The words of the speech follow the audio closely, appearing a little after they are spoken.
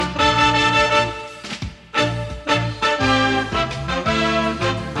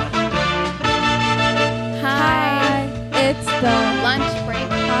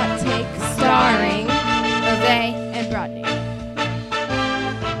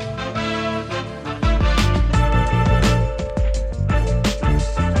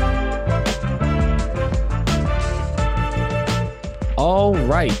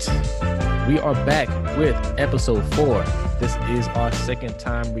right. We are back with episode 4. This is our second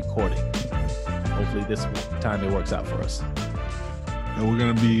time recording. Hopefully this time it works out for us. And we're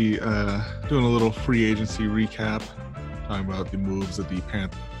going to be doing a little free agency recap, talking about the moves that the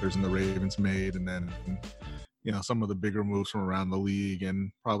Panthers and the Ravens made, and then, you know, some of the bigger moves from around the league,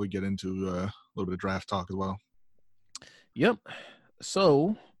 and probably get into a little bit of draft talk as well. Yep.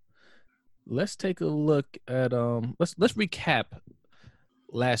 So let's take a look at let's recap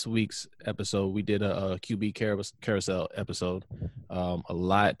last week's episode. We did a QB carousel episode.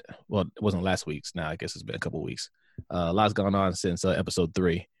 It wasn't last week's. Now I guess it's been a couple of weeks. A lot's gone on since episode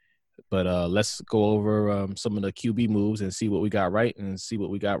 3. But let's go over some of the QB moves and see what we got right and see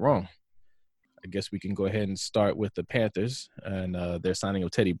what we got wrong. I guess we can go ahead and start with the Panthers and their signing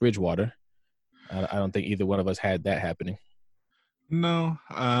of Teddy Bridgewater. I don't think either one of us had that happening. No.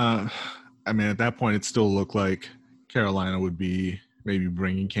 I mean, at that point, it still looked like Carolina would be maybe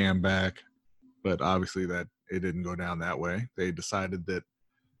bringing Cam back, but obviously that it didn't go down that way. They decided that,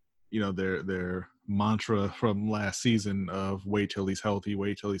 you know, their mantra from last season of wait till he's healthy,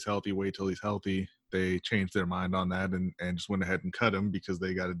 wait till he's healthy, wait till he's healthy, they changed their mind on that and just went ahead and cut him because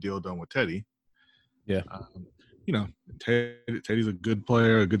they got a deal done with Teddy. Yeah. You know, Teddy's a good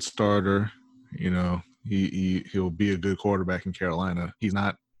player, a good starter. You know, he'll be a good quarterback in Carolina. He's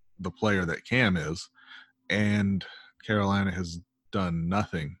not the player that Cam is, and Carolina has done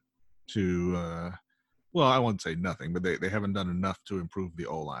nothing to well, I won't say nothing, but they haven't done enough to improve the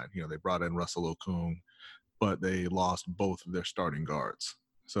O-line. You know, they brought in Russell Okung, but they lost both of their starting guards.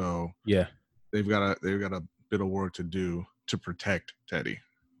 So yeah, they've got a bit of work to do to protect Teddy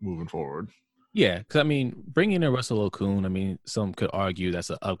moving forward. Yeah, because, I mean, bringing in Russell Okung, I mean, some could argue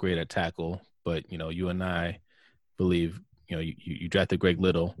that's an upgrade at tackle, but, you know, you and I believe, you know, you drafted Greg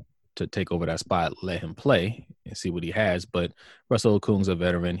Little to take over that spot, let him play and see what he has. But Russell Okung's a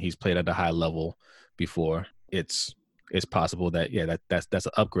veteran. He's played at a high level before. It's possible that, yeah, that's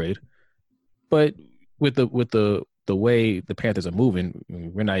an upgrade. But with the way the Panthers are moving,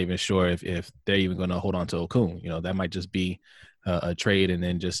 we're not even sure if they're even going to hold on to Okung. You know, that might just be a trade and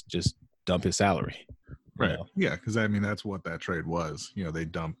then just dump his salary. Right. You know? Yeah, because, I mean, that's what that trade was. You know, they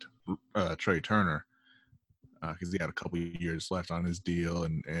dumped Trey Turner because he had a couple of years left on his deal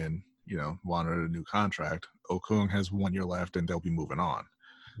and you know, wanted a new contract. Okung has 1 year left and they'll be moving on.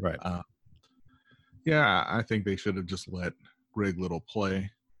 Right. Yeah, I think they should have just let Greg Little play.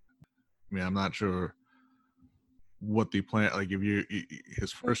 I mean, I'm not sure what the plan, like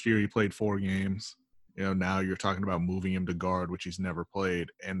his first year he played 4 games. You know, now you're talking about moving him to guard, which he's never played.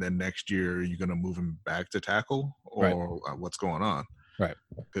 And then next year, you're going to move him back to tackle or what's going on? Right.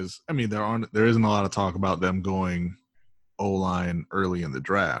 Because, I mean, there isn't a lot of talk about them going O-line early in the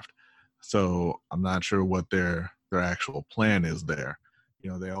draft. So I'm not sure what their actual plan is there. You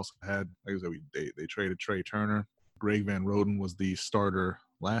know, they also had, like I said, they traded Trey Turner. Greg Van Roten was the starter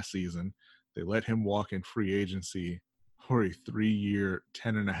last season. They let him walk in free agency for a 3-year,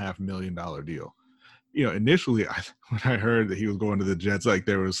 $10.5 million deal. You know, initially, when I heard that he was going to the Jets, like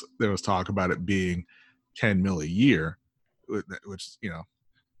there was talk about it being $10 million a year, which, you know,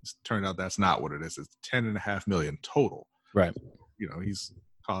 it's turned out that's not what it is. It's $10.5 million total. Right. You know, he's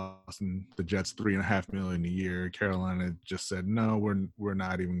costing the Jets $3.5 million a year. Carolina just said no, we're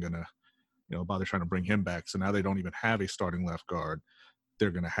not even gonna, you know, bother trying to bring him back. So now they don't even have a starting left guard.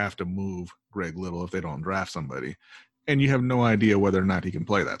 They're gonna have to move Greg Little if they don't draft somebody, and you have no idea whether or not he can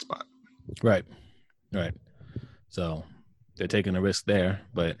play that spot. Right. Right. So they're taking a risk there,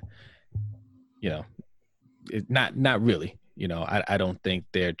 but, you know, not really. You know, I don't think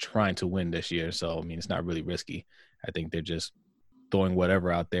they're trying to win this year. So, I mean, it's not really risky. I think they're just throwing whatever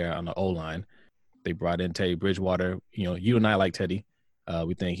out there on the O-line. They brought in Teddy Bridgewater. You know, you and I like Teddy.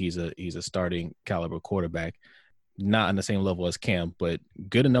 We think he's a starting caliber quarterback, not on the same level as Cam, but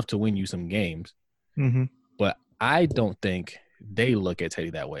good enough to win you some games. Mm-hmm. But I don't think they look at Teddy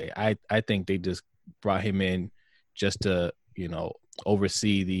that way. I think they just brought him in just to, you know,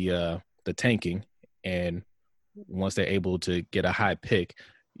 oversee the tanking, and once they're able to get a high pick,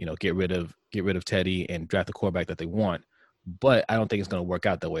 you know, get rid of Teddy and draft the quarterback that they want. But I don't think it's going to work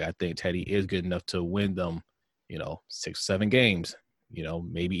out that way. I think Teddy is good enough to win them, you know, 6-7 games, you know,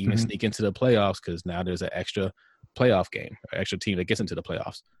 maybe even sneak into the playoffs, because now there's an extra playoff game, an extra team that gets into the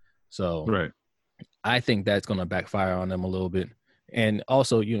playoffs. So right. I think that's going to backfire on them a little bit. And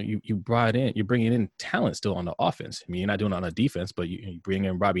also, you know, you're bringing in talent still on the offense. I mean, you're not doing it on the defense, but you bring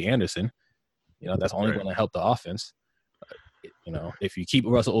in Robbie Anderson. You know, that's only going to help the offense. You know, if you keep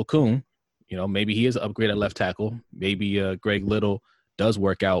Russell Okung, you know, maybe he is an upgrade at left tackle. Maybe Greg Little does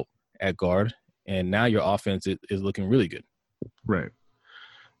work out at guard, and now your offense is looking really good. Right.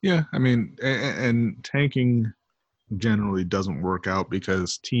 Yeah, I mean, and tanking generally doesn't work out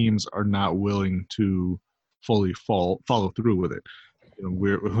because teams are not willing to fully follow through with it.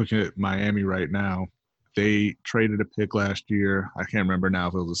 We're looking at Miami right now. They traded a pick last year. I can't remember now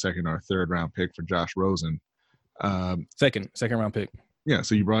if it was a second or a third round pick for Josh Rosen. Second round pick. Yeah,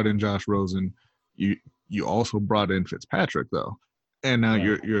 so you brought in Josh Rosen. You also brought in Fitzpatrick though, and now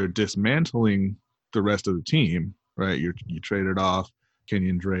Right. you're dismantling the rest of the team, right? You traded off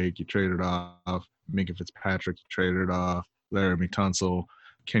Kenyon Drake, you traded off Minka Fitzpatrick, you traded off Laramie Tunsil,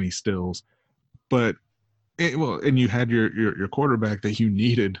 Kenny Stills, but and you had your quarterback that you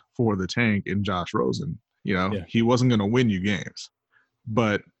needed for the tank in Josh Rosen. Yeah. He wasn't going to win you games,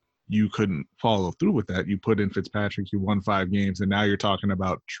 but you couldn't follow through with that. You put in Fitzpatrick, you won 5 games, and now you're talking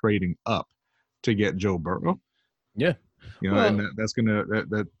about trading up to get Joe Burrow. Yeah. And Well,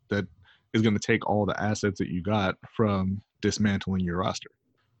 that is going to take all the assets that you got from dismantling your roster.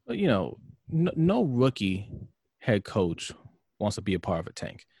 No rookie head coach wants to be a part of a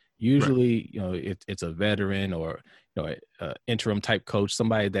tank. Right. Usually, it's a veteran or interim type coach,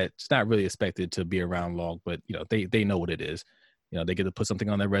 somebody that's not really expected to be around long, but they know what it is. They get to put something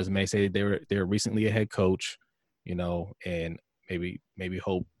on their resume, say they're recently a head coach, and maybe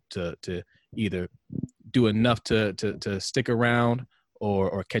hope to either do enough to stick around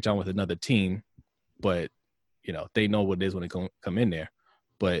or catch on with another team, but they know what it is when they come in there.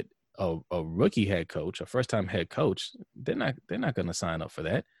 But a rookie head coach, a first time head coach, they're not going to sign up for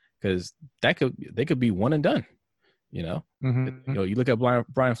that because they could be one and done. Mm-hmm. You look at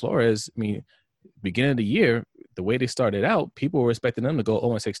Brian Flores. I mean, beginning of the year, the way they started out, people were expecting them to go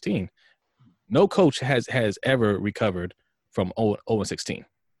 0-16. No coach has ever recovered from 0-16.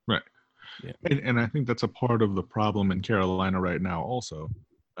 Right. Yeah. And I think that's a part of the problem in Carolina right now. Also,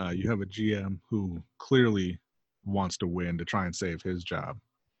 you have a GM who clearly wants to win to try and save his job.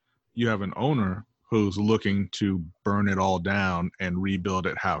 You have an owner who's looking to burn it all down and rebuild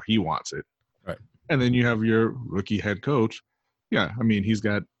it how he wants it. Right. And then you have your rookie head coach. Yeah, I mean, he's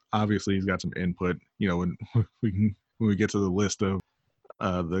got some input. When we get to the list of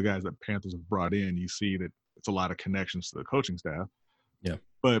the guys that Panthers have brought in, you see that it's a lot of connections to the coaching staff. Yeah.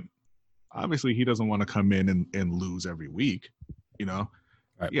 But obviously he doesn't want to come in and lose every week.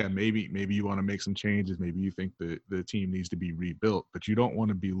 Right. Yeah, maybe you want to make some changes. Maybe you think the team needs to be rebuilt, but you don't want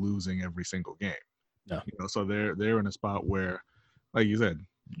to be losing every single game. No. So they're in a spot where, like you said,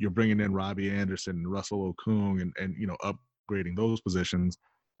 you're bringing in Robbie Anderson, Russell Okung, and upgrading those positions,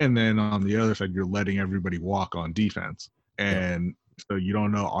 and then on the other side, you're letting everybody walk on defense, and so you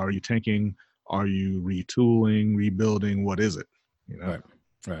don't know: are you tanking? Are you retooling, rebuilding? What is it?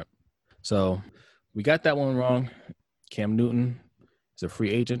 Right. So we got that one wrong. Cam Newton is a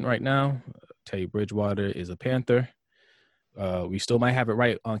free agent right now. Teddy Bridgewater is a Panther. We still might have it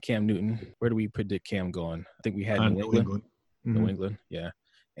right on Cam Newton. Where do we predict Cam going? I think we had New England. Mm-hmm. New England, yeah.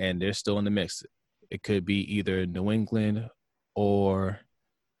 And they're still in the mix. It could be either New England or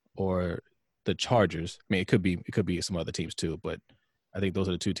the Chargers. I mean, it could be some other teams too, but I think those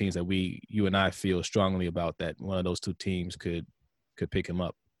are the two teams that you and I feel strongly about, that one of those two teams could pick him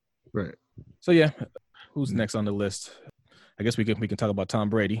up. Right. So yeah, who's next on the list? I guess we can talk about Tom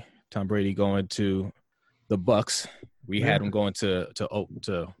Brady. Tom Brady going to the Bucks. We had him going to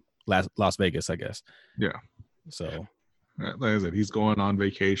Las Vegas, I guess. Yeah. So, like I said, he's going on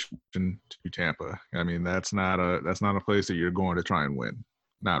vacation to Tampa. I mean, that's not a place that you're going to try and win.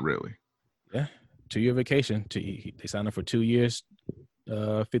 Not really. Yeah, 2-year vacation. They signed him for 2 years,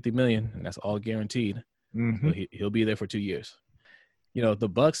 $50 million, and that's all guaranteed. Mm-hmm. So he'll be there for 2 years. The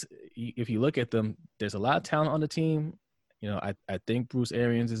Bucks, if you look at them, there's a lot of talent on the team. I think Bruce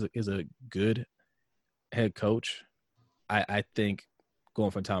Arians is a good head coach. I think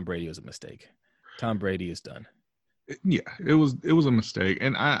going for Tom Brady was a mistake. Tom Brady is done. Yeah, it was a mistake,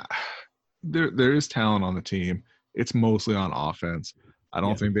 and there is talent on the team. It's mostly on offense. I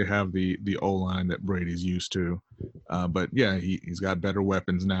don't think they have the O-line that Brady's used to, but yeah, he's got better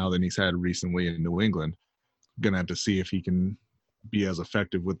weapons now than he's had recently in New England. Gonna have to see if he can be as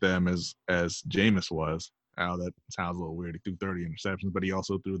effective with them as Jameis was. Now that sounds a little weird. He threw 30 interceptions, but he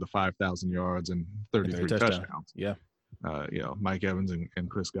also threw the 5,000 yards and 33 touchdowns. Yeah. Mike Evans and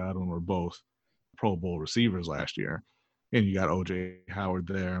Chris Godwin were both Pro Bowl receivers last year, and you got OJ Howard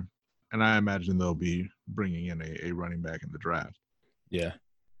there, and I imagine they'll be bringing in a running back in the draft. Yeah,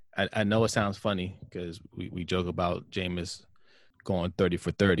 I know it sounds funny because we joke about Jameis going 30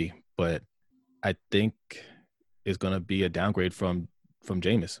 for 30, but I think it's going to be a downgrade from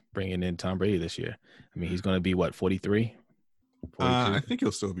Jameis bringing in Tom Brady this year. I mean, he's going to be what, 43? 42? I think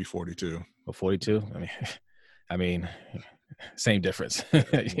he'll still be 42 or 42. I mean, Same difference.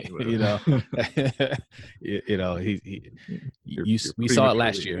 you know, You're we saw it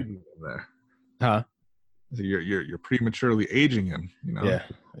last prematurely year, aging him there. huh? So you're prematurely aging him. Yeah,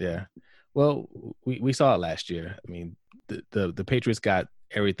 yeah. Well, we saw it last year. I mean, the Patriots got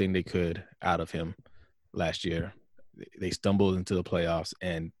everything they could out of him last year. They stumbled into the playoffs,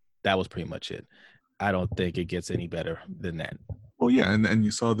 and that was pretty much it. I don't think it gets any better than that. Well, yeah, and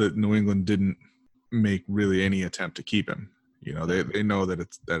you saw that New England didn't make really any attempt to keep him. They know that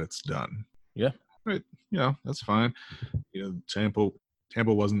it's done. Yeah. But that's fine. Tampa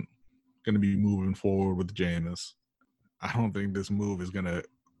wasn't going to be moving forward with Jameis. I don't think this move is gonna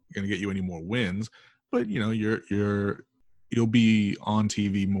get you any more wins, but you'll be on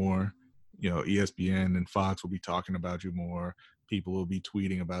TV more. ESPN and Fox will be talking about you more. People will be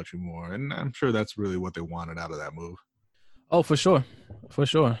tweeting about you more, and I'm sure that's really what they wanted out of that move. Oh, for sure, for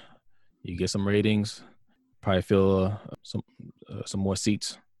sure. You get some ratings, probably fill some more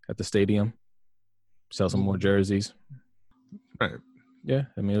seats at the stadium, sell some more jerseys. Right. Yeah,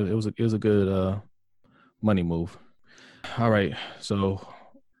 I mean it was a good money move. All right, so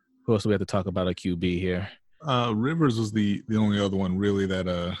who else do we have to talk about a QB here? Rivers was the only other one really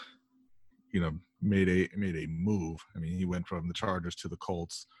that made a move. I mean, he went from the Chargers to the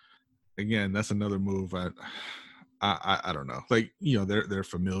Colts. Again, that's another move. I don't know. Like, they're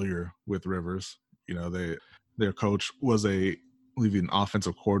familiar with Rivers. Their coach was I believe an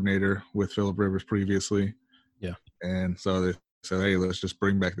offensive coordinator with Philip Rivers previously. Yeah. And so they said, hey, let's just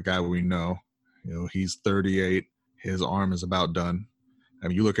bring back the guy we know. He's 38. His arm is about done. I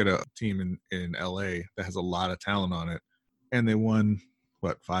mean, you look at a team in LA that has a lot of talent on it, and they won,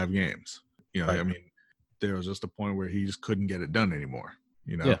 5 games? Right. I mean, there was just a point where he just couldn't get it done anymore.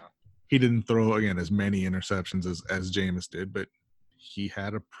 Yeah. He didn't throw, again, as many interceptions as Jameis did, but he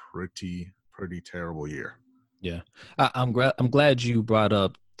had a pretty terrible year. Yeah. I'm glad you brought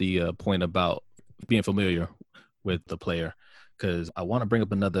up the point about being familiar with the player, because I want to bring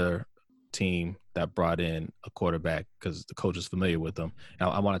up another team that brought in a quarterback because the coach is familiar with them. Now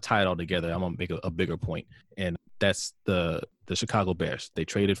I want to tie it all together. I'm going to make a bigger point, and that's the Chicago Bears. They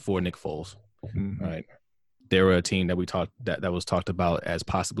traded for Nick Foles. Mm-hmm. Right. They were a team that that was talked about as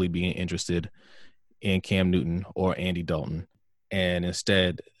possibly being interested in Cam Newton or Andy Dalton, and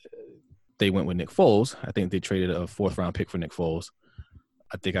instead they went with Nick Foles. I think they traded a 4th round pick for Nick Foles.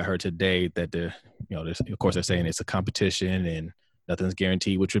 I think I heard today that of course they're saying it's a competition and nothing's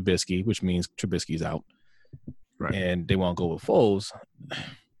guaranteed with Trubisky, which means Trubisky's out. Right. And they won't go with Foles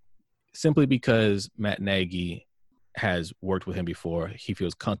simply because Matt Nagy has worked with him before. He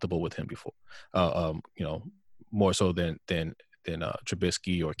feels comfortable with him before, more so than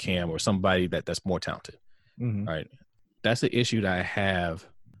Trubisky or Cam or somebody that's more talented. Mm-hmm. All right. That's the issue that I have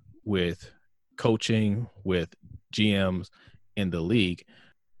with coaching, with GMs in the league.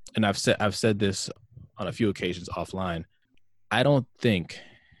 And I've said this on a few occasions offline. I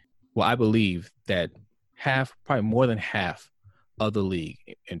believe that probably more than half of the league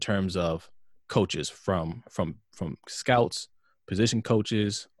in terms of coaches from scouts, position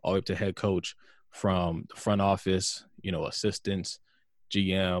coaches, all the way up to head coach, from the front office, assistants,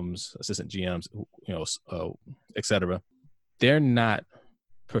 GMs, assistant GMs, et cetera. They're not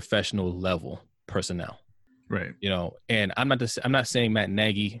professional level personnel. Right. And I'm not saying Matt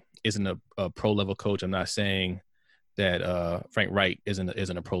Nagy isn't a pro level coach. I'm not saying that Frank Wright isn't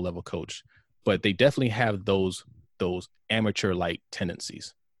a pro level coach, but they definitely have those amateur like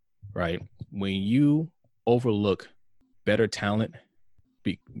tendencies, right? When you overlook better talent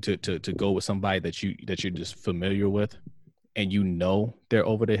to go with somebody that you're just familiar with, and they're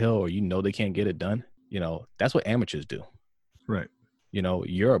over the hill, or they can't get it done, that's what amateurs do. Right.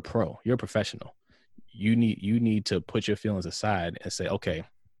 You're a pro, you're a professional. You need to put your feelings aside and say, okay,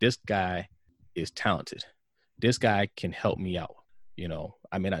 this guy is talented. This guy can help me out.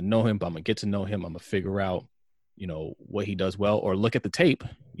 I may not know him, but I'm gonna get to know him. I'm gonna figure out, what he does well, or look at the tape.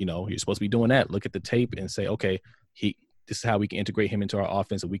 You're supposed to be doing that. Look at the tape and say, okay, this is how we can integrate him into our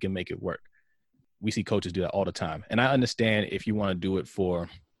offense and we can make it work. We see coaches do that all the time. And I understand if you want to do it for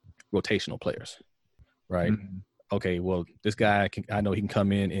rotational players, right? Mm-hmm. Okay, well, this guy, I know he can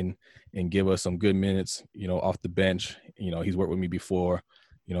come in and give us some good minutes, off the bench. He's worked with me before.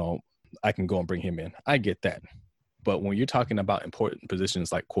 I can go and bring him in. I get that. But when you're talking about important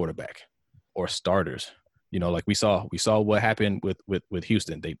positions like quarterback or starters, like we saw what happened with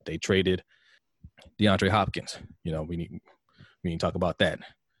Houston. They traded DeAndre Hopkins. We need to talk about that.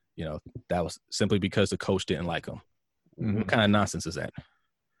 That was simply because the coach didn't like him. Mm-hmm. What kind of nonsense is that?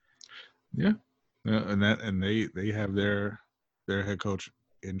 Yeah. And they have their head coach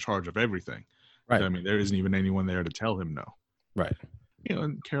in charge of everything. Right. So, I mean, there isn't even anyone there to tell him no. Right.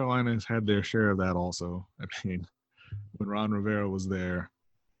 And Carolina has had their share of that also. I mean, when Ron Rivera was there,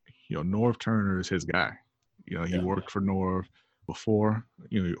 Norv Turner is his guy. He Yeah. worked for Norv before,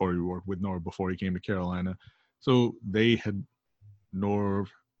 or he worked with Norv before he came to Carolina. So they had Norv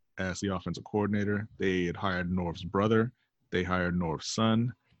as the offensive coordinator. They had hired Norv's brother. They hired Norv's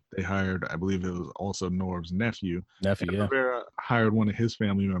son. They hired, I believe it was also Norv's nephew. Nephew, And yeah. Rivera hired one of his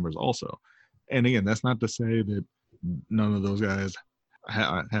family members also. And again, that's not to say that none of those guys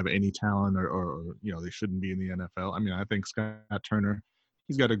have any talent or they shouldn't be in the NFL. I mean, I think Scott Turner,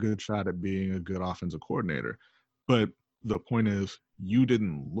 he's got a good shot at being a good offensive coordinator. But the point is, you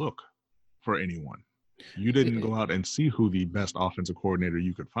didn't look for anyone. You didn't go out and see who the best offensive coordinator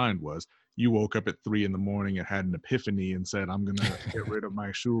you could find was. You woke up at 3 a.m. and had an epiphany and said, "I'm gonna get rid of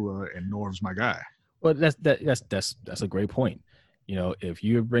Mike Shula and Norv's my guy." Well, that's a great point. If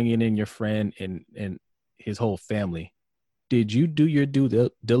you're bringing in your friend and his whole family, did you do your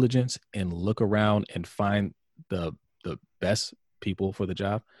due diligence and look around and find the best people for the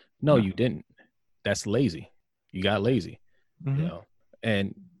job? No, you didn't. That's lazy. You got lazy. Mm-hmm.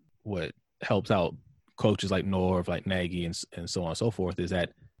 And what helps out coaches like Norv, like Nagy, and so on and so forth is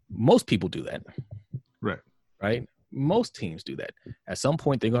that most people do that. Right. Most teams do that. At some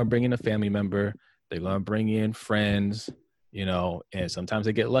point, they're going to bring in a family member. They're going to bring in friends, and sometimes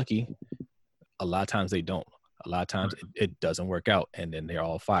they get lucky. A lot of times they don't. A lot of times it doesn't work out, and then they're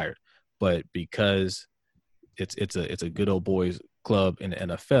all fired. But because it's a good old boys club in the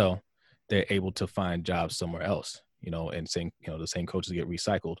NFL, they're able to find jobs somewhere else, and the same coaches get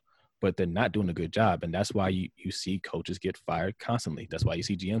recycled, but they're not doing a good job. And that's why you see coaches get fired constantly. That's why you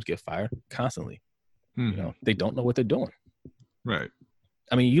see GMs get fired constantly. Mm-hmm. They don't know what they're doing. Right.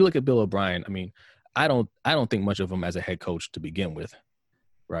 I mean, you look at Bill O'Brien. I mean, I don't think much of him as a head coach to begin with.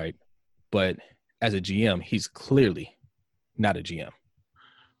 Right. But as a GM, he's clearly not a GM.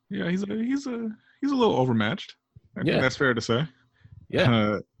 Yeah, he's a little overmatched. I think that's fair to say.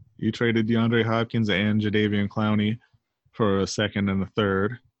 Yeah. You traded DeAndre Hopkins and Jadeveon Clowney for a second and a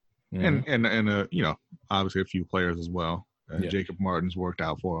third, and obviously a few players as well. Jacob Martin's worked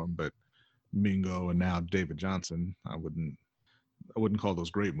out for him, but Mingo and now David Johnson, I wouldn't call those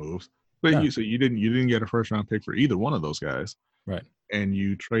great moves. But you didn't get a first round pick for either one of those guys, right? And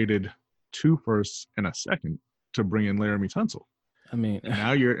you traded 2 firsts and a second to bring in Laramie Tunsil. I mean, and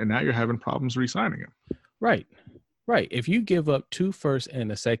now you're having problems re-signing him. Right. If you give up 2 firsts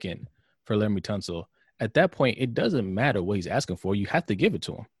and a second for Laramie Tunsil, at that point, it doesn't matter what he's asking for. You have to give it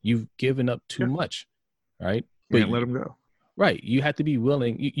to him. You've given up too much, right? Can't let him go. Right. You have to be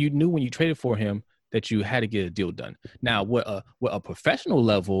willing. You knew when you traded for him that you had to get a deal done. Now, what a professional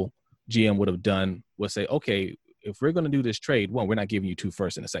level GM would have done was say, okay, if we're going to do this trade, one, we're not giving you 2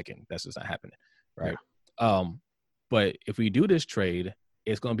 firsts and a second. That's just not happening, right? Yeah. But if we do this trade,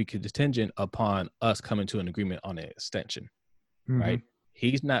 it's going to be contingent upon us coming to an agreement on an extension, right?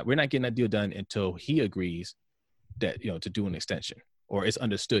 We're not getting that deal done until he agrees that, to do an extension, or it's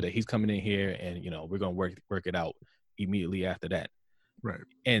understood that he's coming in here and, we're going to work it out immediately after that. Right.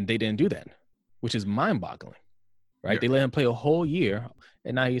 And they didn't do that, which is mind boggling, right? Yeah. They let him play a whole year.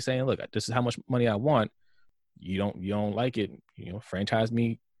 And now he's saying, look, this is how much money I want. You don't like it, franchise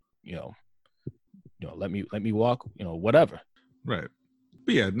me, let me walk, whatever. Right.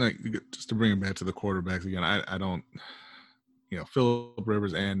 But yeah, just to bring it back to the quarterbacks again, I don't, Philip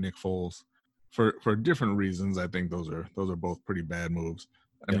Rivers and Nick Foles, for different reasons, I think those are both pretty bad moves.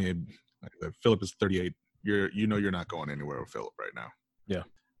 I mean, Philip is 38. You're not going anywhere with Philip right now. Yeah.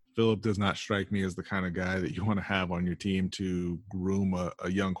 Philip does not strike me as the kind of guy that you want to have on your team to groom a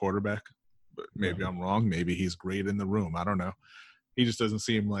young quarterback. But maybe I'm wrong. Maybe he's great in the room. I don't know. He just doesn't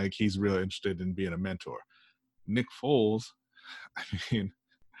seem like he's really interested in being a mentor. Nick Foles, I mean,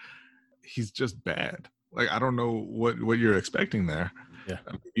 he's just bad. Like, I don't know what you're expecting there. Yeah.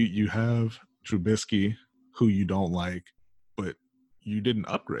 I mean, you have Trubisky, who you don't like, but you didn't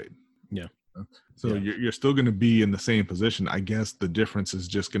upgrade. Yeah. So you're still going to be in the same position. I guess the difference is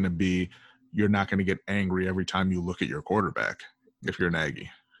just going to be you're not going to get angry every time you look at your quarterback if you're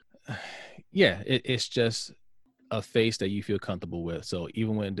Nagy. Yeah, it's just a face that you feel comfortable with. So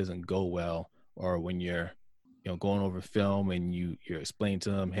even when it doesn't go well, or when you're going over film and you're explaining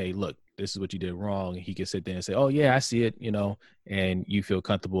to him, hey, look, this is what you did wrong, and he can sit there and say, oh yeah, I see it, and you feel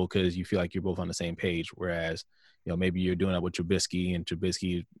comfortable because you feel like you're both on the same page. Whereas, maybe you're doing it with Trubisky and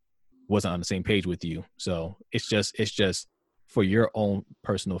Trubisky wasn't on the same page with you. So it's just for your own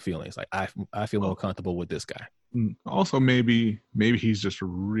personal feelings. Like I feel more comfortable with this guy. Also, maybe he's just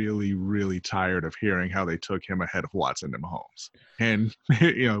really, really tired of hearing how they took him ahead of Watson and Mahomes. And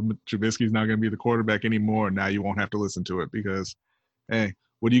Trubisky's not going to be the quarterback anymore. Now you won't have to listen to it because, hey,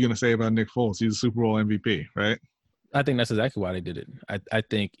 what are you going to say about Nick Foles? He's a Super Bowl MVP, right? I think that's exactly why they did it. I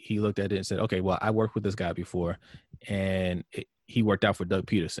think he looked at it and said, okay, well, I worked with this guy before, and he worked out for Doug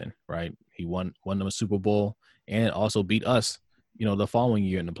Peterson, right? He won them a Super Bowl and also beat us, the following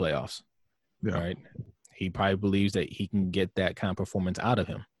year in the playoffs, right? He probably believes that he can get that kind of performance out of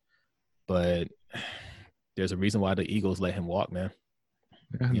him. But there's a reason why the Eagles let him walk, man.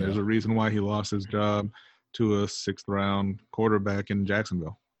 Yeah, and there's a reason why he lost his job to a 6th-round quarterback in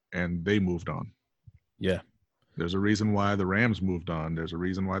Jacksonville, and they moved on. Yeah. There's a reason why the Rams moved on. There's a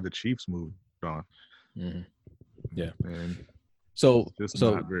reason why the Chiefs moved on. Mm-hmm. Yeah. And so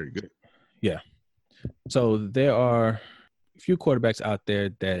not very good. Yeah. So there are a few quarterbacks out there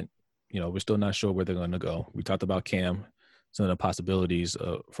that, we're still not sure where they're going to go. We talked about Cam, some of the possibilities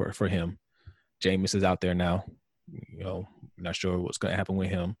for him. Jameis is out there now. Not sure what's going to happen with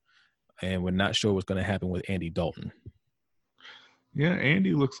him. And we're not sure what's going to happen with Andy Dalton. Yeah,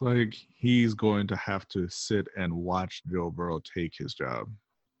 Andy looks like he's going to have to sit and watch Joe Burrow take his job.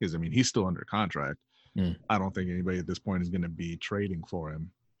 Because, he's still under contract. I don't think anybody at this point is going to be trading for him.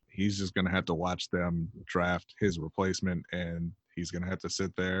 He's just going to have to watch them draft his replacement, and he's going to have to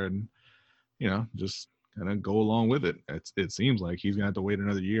sit there and, just kind of go along with it. It seems like he's going to have to wait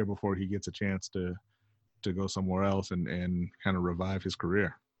another year before he gets a chance to go somewhere else and kind of revive his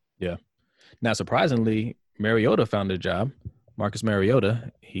career. Yeah. Now, surprisingly, Mariota found a job. Marcus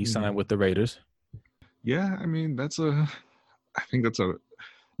Mariota, he signed with the Raiders. Yeah, I think that's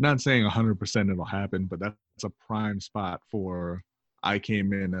not saying 100% it'll happen, but that's a prime spot for I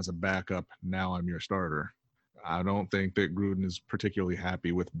came in as a backup, now I'm your starter. I don't think that Gruden is particularly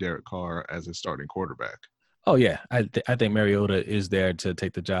happy with Derek Carr as his starting quarterback. Oh, yeah. I think Mariota is there to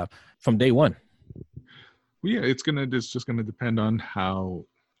take the job from day one. Well, yeah, it's just gonna depend on how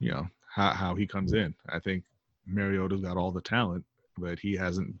how he comes in. I think Mariota's got all the talent, but he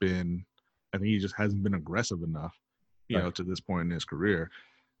hasn't been. I think he just hasn't been aggressive enough, to this point in his career.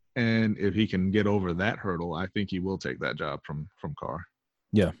 And if he can get over that hurdle, I think he will take that job from Carr.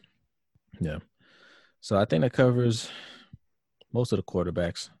 Yeah, yeah. So I think that covers most of the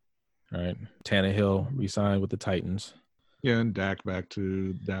quarterbacks. All right, Tannehill re-signed with the Titans. Yeah, and Dak back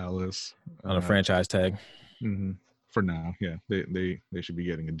to Dallas on a franchise tag. Mm-hmm. For now, yeah, they should be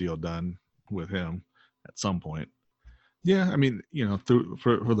getting a deal done with him at some point. Yeah,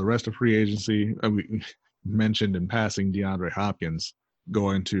 for the rest of free agency, we mentioned in passing DeAndre Hopkins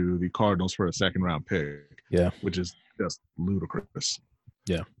going to the Cardinals for a 2nd-round pick. Yeah, which is just ludicrous.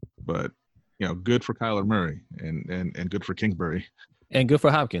 Yeah, but good for Kyler Murray and good for Kingsbury and good for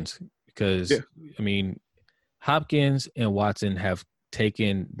Hopkins because Hopkins and Watson have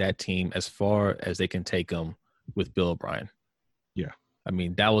taken that team as far as they can take them with Bill O'Brien. Yeah,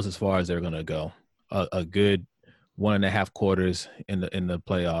 that was as far as they're gonna go. A good 1.5 quarters in the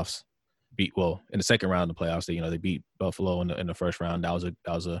playoffs. In the 2nd round of the playoffs, they beat Buffalo in the 1st round. That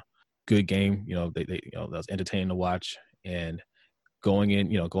was a good game. They that was entertaining to watch. And going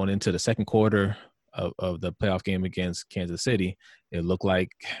into the 2nd quarter of the playoff game against Kansas City, it looked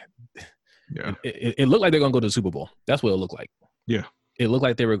like it looked like they're gonna go to the Super Bowl. That's what it looked like. Yeah, it looked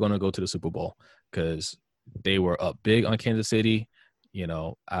like they were gonna go to the Super Bowl because they were up big on Kansas City.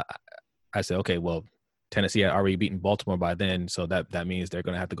 I said, okay, well, Tennessee had already beaten Baltimore by then, so that means they're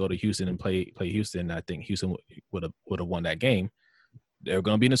going to have to go to Houston and play Houston. I think Houston would have won that game. They're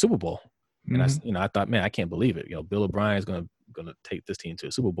going to be in the Super Bowl, and I thought, man, I can't believe it. Bill O'Brien is going to take this team to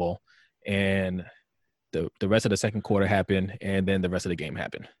a Super Bowl, and the rest of the 2nd quarter happened, and then the rest of the game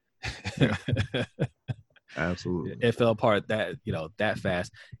happened. Yeah. Absolutely, it fell apart that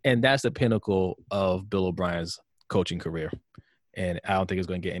fast, and that's the pinnacle of Bill O'Brien's coaching career. And I don't think it's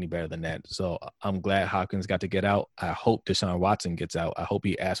going to get any better than that. So I'm glad Hopkins got to get out. I hope Deshaun Watson gets out. I hope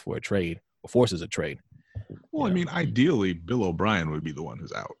he asks for a trade or forces a trade. Well, ideally, Bill O'Brien would be the one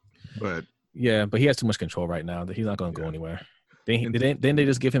who's out. But yeah, but he has too much control right now. He's not going to go anywhere. Didn't they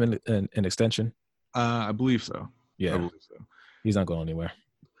just give him an extension? I believe so. Yeah. I believe so. He's not going anywhere.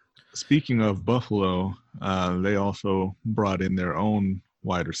 Speaking of Buffalo, they also brought in their own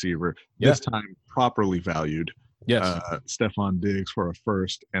wide receiver, this time properly valued. Yes. Stephon Diggs for a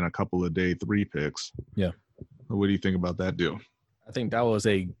 1st and a couple of day 3 picks. Yeah. What do you think about that deal? I think that was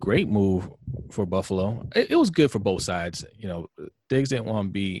a great move for Buffalo. It was good for both sides. Diggs didn't want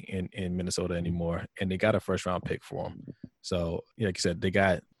to be in Minnesota anymore, and they got a 1st-round pick for him. So, like you said, they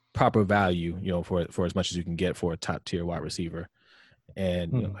got proper value, for as much as you can get for a top-tier wide receiver.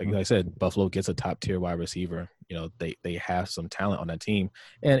 And like I said, Buffalo gets a top tier wide receiver. They have some talent on that team,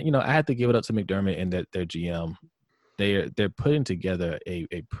 and I had to give it up to McDermott and their GM. They're putting together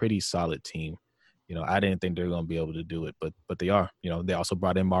a pretty solid team. I didn't think they were going to be able to do it, but they are. They also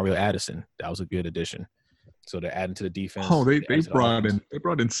brought in Mario Addison. That was a good addition. So they're adding to the defense. Oh, they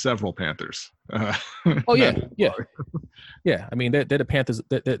brought in several Panthers. Oh yeah. Yeah. I mean, they're the Panthers.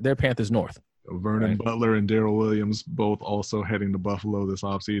 They're Panthers North. Vernon Butler and Darrell Williams both also heading to Buffalo this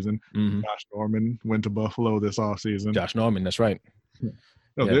offseason. Mm-hmm. Josh Norman went to Buffalo this offseason. Josh Norman, that's right.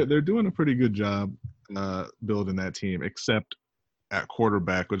 No, they're doing a pretty good job building that team, except at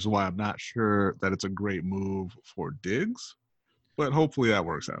quarterback, which is why I'm not sure that it's a great move for Diggs, but hopefully that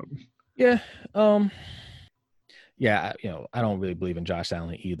works out. Yeah. Yeah, I don't really believe in Josh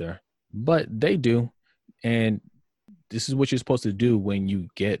Allen either, but they do. And this is what you're supposed to do when you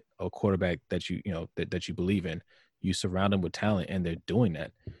get a quarterback that that you believe in. You surround them with talent, and they're doing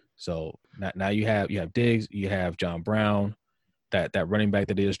that. So now you have Diggs, you have John Brown, that running back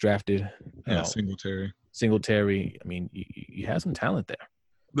that they just drafted. Singletary. I mean, you have some talent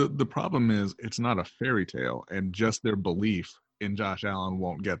there. The problem is it's not a fairy tale, and just their belief in Josh Allen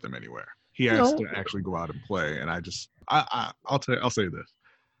won't get them anywhere. He has to actually go out and play. And I'll say this.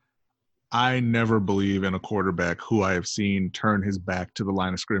 I never believe in a quarterback who I have seen turn his back to the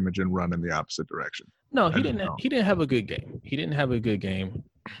line of scrimmage and run in the opposite direction. No, he didn't have a good game. He didn't have a good game,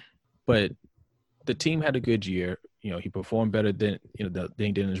 but the team had a good year. He performed better than he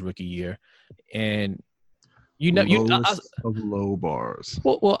did in his rookie year. And of low bars.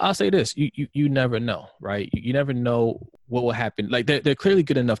 Well, I'll say this: you never know, right? You never know what will happen. Like they're clearly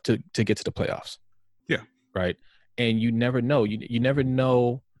good enough to get to the playoffs. Yeah. Right. And you never know. You never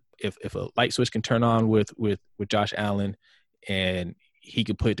know if a light switch can turn on with Josh Allen, and he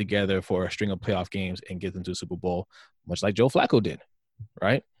could put it together for a string of playoff games and get them to the Super Bowl, much like Joe Flacco did.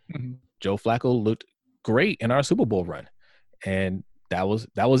 Right. Mm-hmm. Joe Flacco looked great in our Super Bowl run, and that was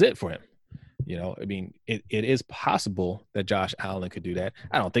it for him. I mean, it is possible that Josh Allen could do that.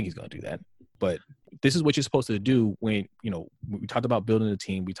 I don't think he's going to do that, but this is what you're supposed to do when, we talked about building a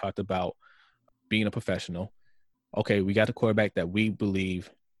team. We talked about being a professional. Okay, we got the quarterback that we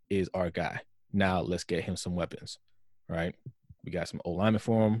believe is our guy. Now let's get him some weapons, right? We got some O-linemen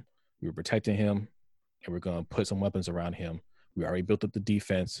for him. We were protecting him, and we're going to put some weapons around him. We already built up the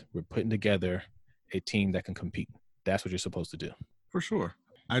defense. We're putting together a team that can compete. That's what you're supposed to do. For sure.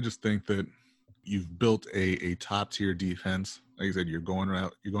 I just think that you've built a top tier defense. Like I said, you're going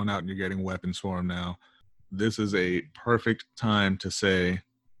out and you're getting weapons for him now. This is a perfect time to say,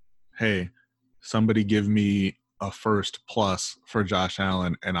 hey, somebody give me a first plus for Josh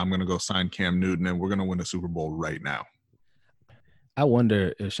Allen, and I'm going to go sign Cam Newton, and we're going to win a Super Bowl right now. I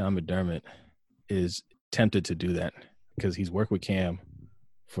wonder if Sean McDermott is tempted to do that because he's worked with Cam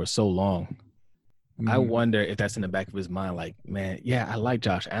for so long. Mm-hmm. I wonder if that's in the back of his mind, like, man, yeah, I like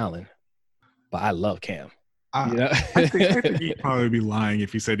Josh Allen, but I love Cam. I think he'd probably be lying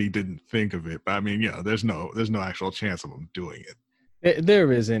if he said he didn't think of it. But I mean, there's no actual chance of him doing it.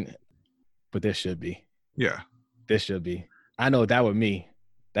 There isn't, but there should be. Yeah. There should be. I know that with me,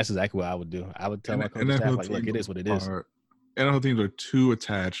 that's exactly what I would do. I would tell my coaching staff, like, look, it is what it is. NFL teams are too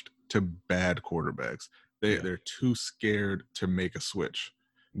attached to bad quarterbacks. They're too scared to make a switch.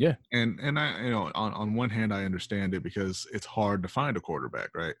 Yeah. And I on one hand I understand it because it's hard to find a quarterback,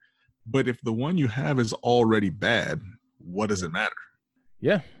 right? But if the one you have is already bad, what does it matter?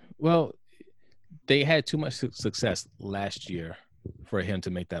 Yeah. Well, they had too much success last year for him to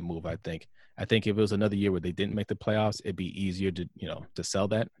make that move, I think. I think if it was another year where they didn't make the playoffs, it'd be easier to, to sell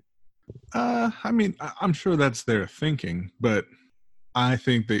that. I mean, I'm sure that's their thinking, but I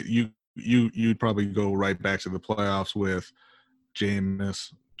think that you'd probably go right back to the playoffs with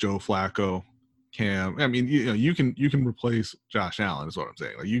Jameis, Joe Flacco, Cam. I mean, you can replace Josh Allen is what I'm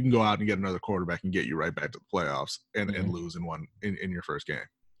saying. Like you can go out and get another quarterback and get you right back to the playoffs and lose in your first game.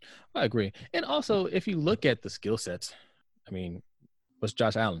 I agree. And also, if you look at the skill sets, I mean, what's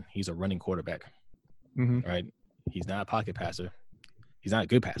Josh Allen? He's a running quarterback, right? He's not a pocket passer. He's not a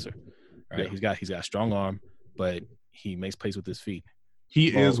good passer, right? Yeah. He's got a strong arm, but he makes plays with his feet.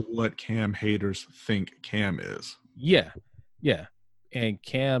 He is what Cam haters think Cam is. Yeah. Yeah. And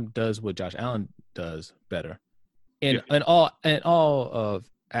Cam does what Josh Allen does better in all of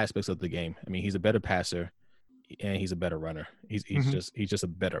aspects of the game. I mean, he's a better passer and he's a better runner. He's just a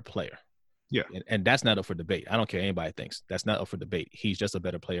better player. Yeah. And that's not up for debate. I don't care what anybody thinks. That's not up for debate. He's just a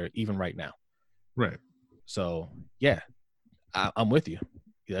better player even right now. Right. So, yeah, I'm with you.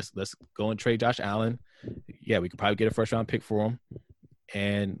 Let's go and trade Josh Allen. Yeah, we could probably get a first-round pick for him.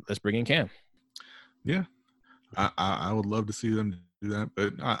 And let's bring in Cam. Yeah. I would love to see them do that,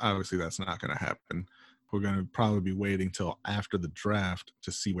 but obviously that's not going to happen. We're going to probably be waiting till after the draft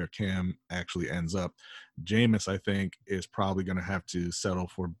to see where Cam actually ends up. Jameis, I think, is probably going to have to settle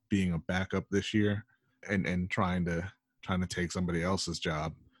for being a backup this year and trying to take somebody else's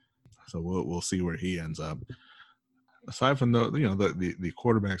job. So we'll see where he ends up. Aside from the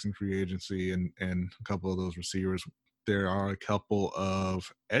quarterbacks in free agency and a couple of those receivers, there are a couple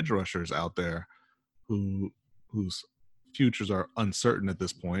of edge rushers out there whose futures are uncertain at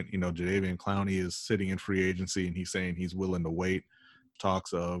this point. You know, Jadeveon Clowney is sitting in free agency and he's saying he's willing to wait.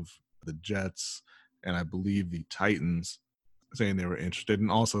 Talks of the Jets and I believe the Titans saying they were interested, and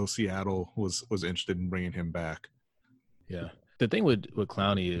also Seattle was interested in bringing him back. Yeah, the thing with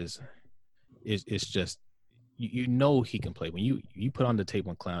Clowney is it's just you know he can play. When you put on the tape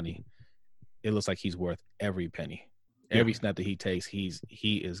on Clowney, it looks like he's worth every penny. Every snap that he takes, he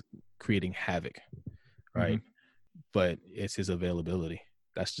is creating havoc, right? Mm-hmm. But it's his availability.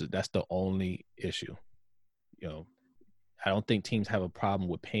 That's the only issue. You know, I don't think teams have a problem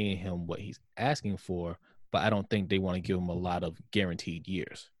with paying him what he's asking for, but I don't think they want to give him a lot of guaranteed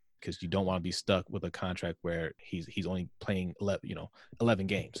years, because you don't want to be stuck with a contract where he's only playing 11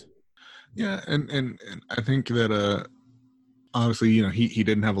 games. Yeah, and I think that obviously, you know, he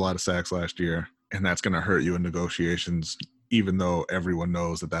didn't have a lot of sacks last year, and that's going to hurt you in negotiations, even though everyone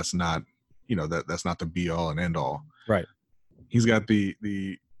knows that that's not, you know, that's not the be all and end all. Right. He's got the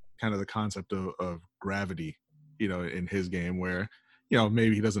kind of the concept of gravity, you know, in his game where, you know,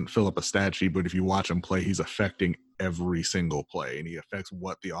 maybe he doesn't fill up a stat sheet, but if you watch him play, he's affecting every single play, and he affects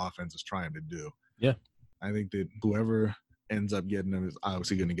what the offense is trying to do. Yeah. I think that whoever ends up getting him is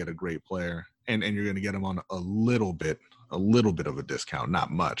obviously going to get a great player, and you're going to get him on a little bit of a discount,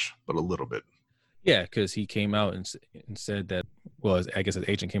 not much, but a little bit. Yeah, because he came out and said that, well, I guess his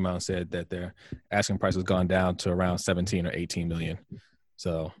agent came out and said that their asking price has gone down to around 17 or 18 million.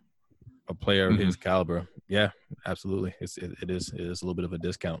 So a player of his caliber, yeah, absolutely. It is a little bit of a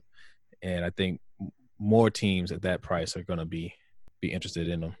discount. And I think more teams at that price are going to be interested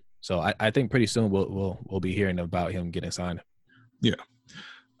in him. So I think pretty soon we'll be hearing about him getting signed. Yeah.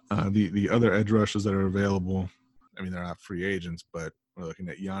 The other edge rushers that are available, I mean, they're not free agents, but we're looking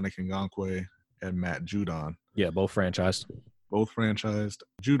at Yannick Ngakoue and Matt Judon. Yeah, both franchised.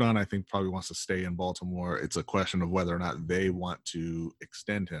 Judon, I think, probably wants to stay in Baltimore. It's a question of whether or not they want to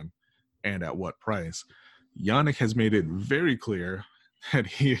extend him and at what price. Yannick has made it very clear that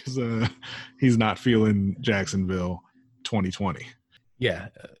he's not feeling Jacksonville 2020. Yeah,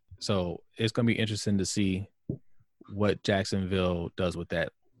 so it's going to be interesting to see what Jacksonville does with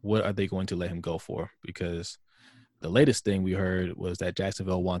that. What are they going to let him go for? Because the latest thing we heard was that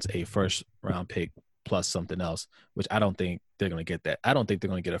Jacksonville wants a first-round pick plus something else, which I don't think they're going to get that. I don't think they're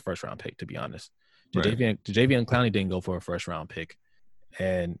going to get a first-round pick, to be honest. Jadeveon Clowney didn't go for a first-round pick,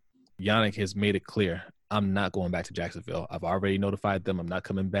 and Yannick has made it clear, I'm not going back to Jacksonville. I've already notified them I'm not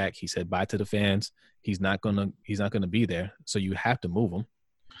coming back. He said bye to the fans. He's not gonna be there. So you have to move him.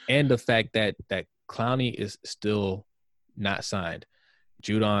 And the fact that Clowney is still not signed,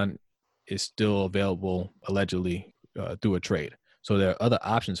 Judon is still available allegedly through a trade. So there are other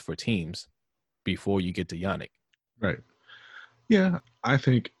options for teams before you get to Yannick. Right. Yeah, I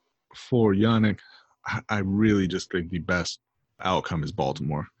think for Yannick, I really just think the best outcome is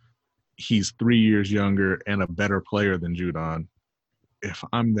Baltimore. He's 3 years younger and a better player than Judon. If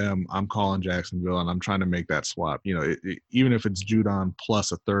I'm them, I'm calling Jacksonville and I'm trying to make that swap. You know, even if it's Judon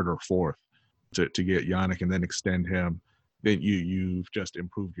plus a third or fourth to get Yannick and then extend him, then you've just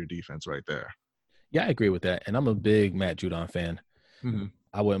improved your defense right there. Yeah, I agree with that. And I'm a big Matt Judon fan. Mm-hmm.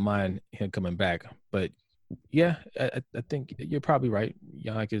 I wouldn't mind him coming back. But, yeah, I think you're probably right.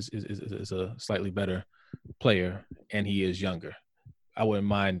 Yannick is a slightly better player, and he is younger. I wouldn't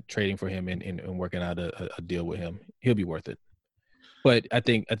mind trading for him and working out a deal with him. He'll be worth it. But I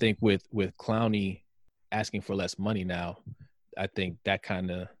think with Clowney asking for less money now, I think that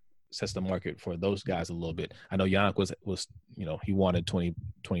kind of sets the market for those guys a little bit. I know Yannick was he wanted 20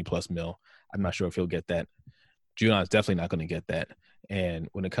 plus mil. I'm not sure if he'll get that. Judon's definitely not going to get that. And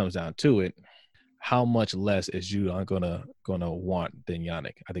when it comes down to it, how much less is Judon gonna want than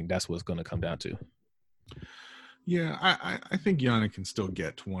Yannick? I think that's what's going to come down to. Yeah, I think Yannick can still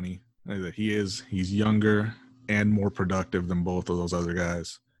get 20. He's younger and more productive than both of those other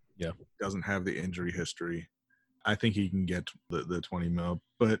guys. Yeah. Doesn't have the injury history. I think he can get the 20 mil.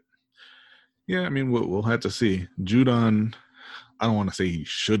 But, yeah, I mean, we'll have to see. Judon, I don't want to say he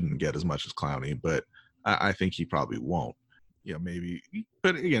shouldn't get as much as Clowney, but I think he probably won't. You know, maybe.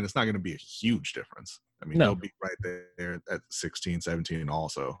 But, again, it's not going to be a huge difference. I mean, No, he'll be right there at 16, 17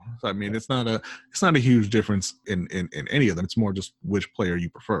 also. So, I mean, it's not a huge difference in any of them. It's more just which player you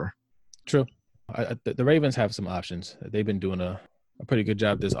prefer. true. The Ravens have some options. They've been doing a pretty good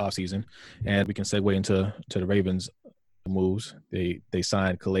job this offseason, and we can segue into the Ravens moves. They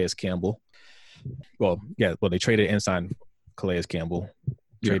signed Calais Campbell. Well, yeah, they traded and signed Calais Campbell.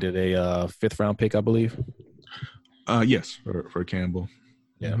 Traded a fifth round pick, I believe. Yes, for Campbell.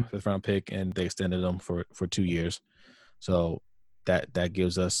 Yeah, fifth round pick, and they extended them for 2 years. So that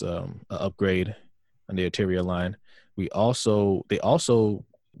gives us an upgrade on the interior line. They also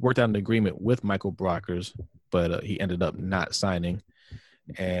worked out an agreement with Michael Brockers, but he ended up not signing,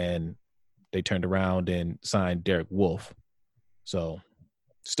 and they turned around and signed Derek Wolfe. So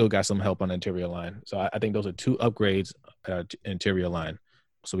still got some help on the interior line. So I think those are two upgrades interior line.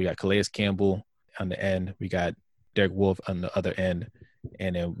 So we got Calais Campbell on the end, we got Derek Wolfe on the other end,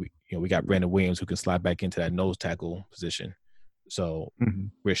 and then we got Brandon Williams who can slide back into that nose tackle position. So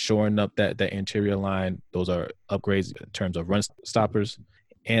we're shoring up that interior line. Those are upgrades in terms of run stoppers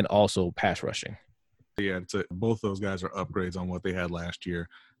and also pass rushing. Yeah, both those guys are upgrades on what they had last year.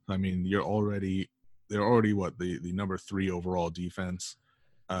 I mean, they're already what the number 3 overall defense.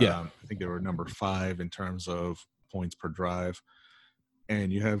 I think they were number 5 in terms of points per drive,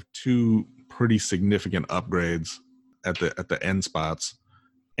 and you have 2 pretty significant upgrades at the end spots.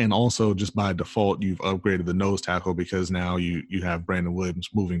 And also, just by default, you've upgraded the nose tackle because now you have Brandon Williams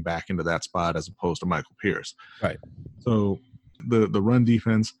moving back into that spot as opposed to Michael Pierce. Right. So the run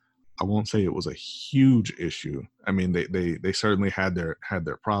defense, I won't say it was a huge issue. I mean, they certainly had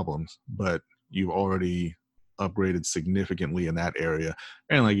their problems, but you've already upgraded significantly in that area.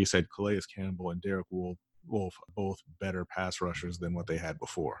 And like you said, Calais Campbell and Derek Wolfe, both better pass rushers than what they had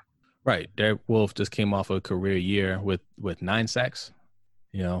before. Right. Derek Wolfe just came off a career year with 9 sacks.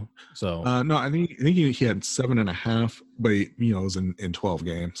 So no, I think he had 7.5, but it was in 12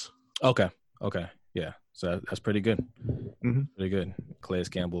 games. Okay, yeah. So that's pretty good. Pretty good. Calais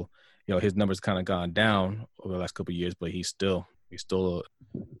Campbell, his numbers kind of gone down over the last couple of years, but he still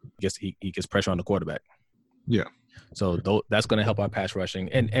gets pressure on the quarterback. Yeah. So that's going to help our pass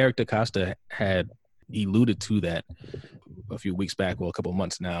rushing. And Eric DeCosta had alluded to that a few weeks back, a couple of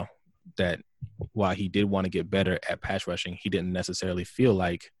months now, that while he did want to get better at pass rushing, he didn't necessarily feel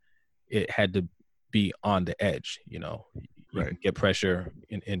like it had to be on the edge. Right. Get pressure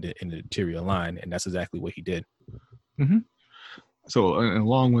in the interior line, and that's exactly what he did. So, and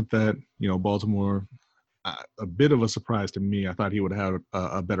along with that, Baltimore, a bit of a surprise to me. I thought he would have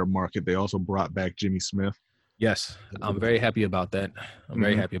a better market. They also brought back Jimmy Smith. Yes, I'm very happy about that.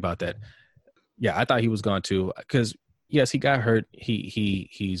 Very happy about that. Yeah, I thought he was going to, because yes, he got hurt.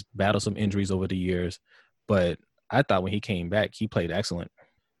 He's battled some injuries over the years, but I thought when he came back, he played excellent.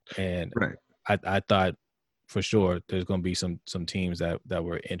 And right. I thought for sure there's going to be some teams that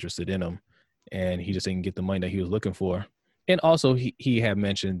were interested in him, and he just didn't get the money that he was looking for. And also he had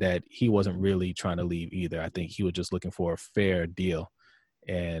mentioned that he wasn't really trying to leave either. I think he was just looking for a fair deal.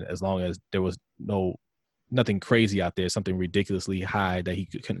 And as long as there was nothing crazy out there, something ridiculously high that he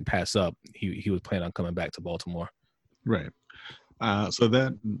couldn't pass up, he was planning on coming back to Baltimore. Right. So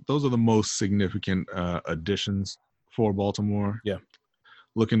those are the most significant additions for Baltimore. Yeah.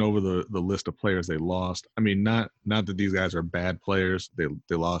 Looking over the list of players they lost, I mean, not that these guys are bad players.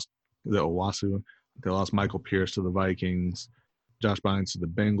 They lost the Owasu. They lost Michael Pierce to the Vikings, Josh Bynes to the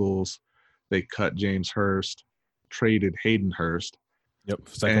Bengals. They cut James Hurst, traded Hayden Hurst. Yep,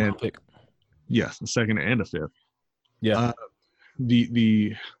 second round pick. Yes, a second and a fifth. Yeah.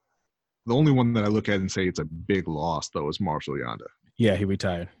 The only one that I look at and say it's a big loss, though, is Marshall Yanda. Yeah, he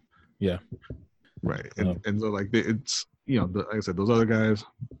retired. Yeah. Right. And so, like, it's, like I said, those other guys,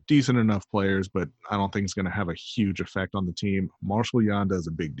 decent enough players, but I don't think it's going to have a huge effect on the team. Marshall Yanda is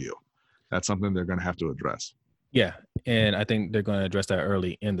a big deal. That's something they're going to have to address. Yeah, and I think they're going to address that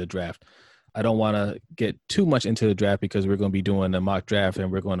early in the draft. I don't want to get too much into the draft because we're going to be doing a mock draft and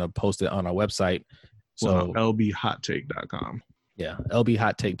we're going to post it on our website. So lbhottake.com. Yeah,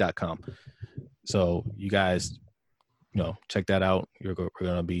 lbhottake.com. So you guys, check that out. We're going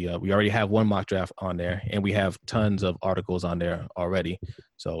to be, we already have one mock draft on there, and we have tons of articles on there already.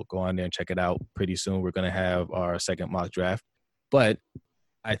 So go on there and check it out. Pretty soon we're going to have our second mock draft. But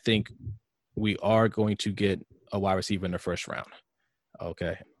I think we are going to get a wide receiver in the first round.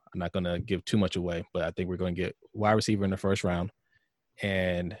 Okay. I'm not going to give too much away, but I think we're going to get wide receiver in the first round.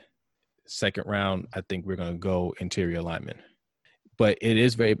 And second round, I think we're going to go interior lineman. But it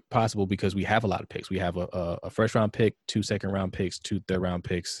is very possible because we have a lot of picks. We have a first round pick, 2 second round picks, 2 third round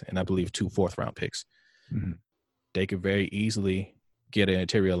picks, and I believe 2 fourth round picks. They could very easily get an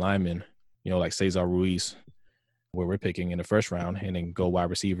interior lineman like Cesar Ruiz, where we're picking in the first round, and then go wide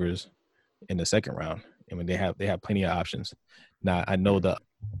receivers in the second round. I mean, they have plenty of options. Now, I know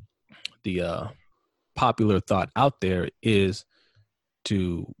the popular thought out there is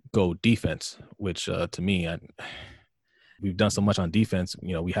to go defense, which to me, we've done so much on defense.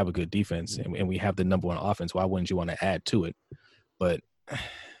 We have a good defense, and we have the number one offense. Why wouldn't you want to add to it? But a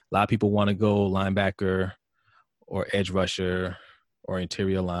lot of people want to go linebacker or edge rusher or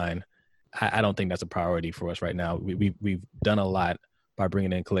interior line. I don't think that's a priority for us right now. We've done a lot by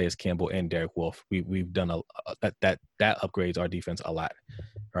bringing in Calais Campbell and Derek Wolfe. We've done that upgrades our defense a lot,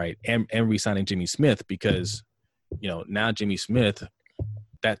 right? And re-signing Jimmy Smith, because now Jimmy Smith,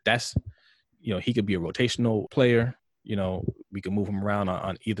 that's he could be a rotational player. We can move him around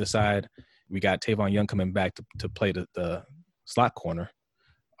on either side. We got Tavon Young coming back to play the slot corner.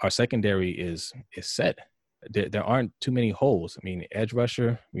 Our secondary is set. There aren't too many holes. I mean, edge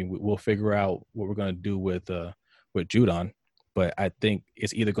rusher, we'll figure out what we're going to do with Judon, but I think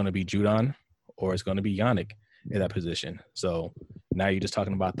it's either going to be Judon or it's going to be Yannick in that position. So now you're just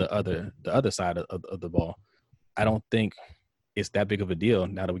talking about the other side of the ball. I don't think it's that big of a deal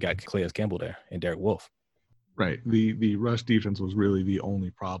now that we got Calais Campbell there and Derek Wolfe. Right. The rush defense was really the only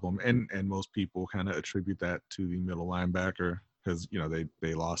problem, and most people kind of attribute that to the middle linebacker because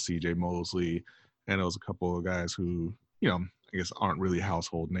they lost C.J. Mosley, and it was a couple of guys who I guess aren't really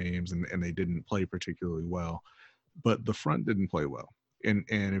household names, and they didn't play particularly well. But the front didn't play well, and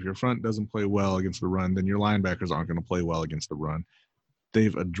if your front doesn't play well against the run, then your linebackers aren't going to play well against the run.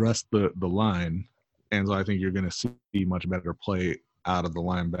 They've addressed the line, and so I think you're going to see much better play out of the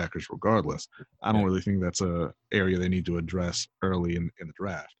linebackers regardless. I don't really think that's a area they need to address early in the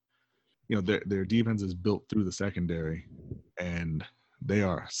draft. Their defense is built through the secondary, and they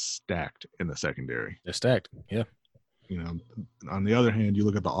are stacked in the secondary. They're stacked, yeah. On the other hand, you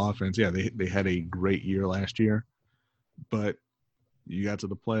look at the offense, they had a great year last year, but you got to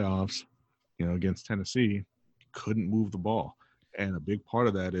the playoffs, against Tennessee, couldn't move the ball. And a big part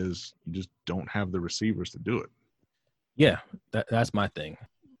of that is you just don't have the receivers to do it. Yeah, that's my thing.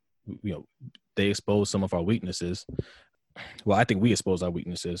 They exposed some of our weaknesses. Well, I think we exposed our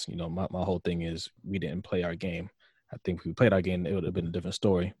weaknesses. My whole thing is we didn't play our game. I think if we played our game, it would have been a different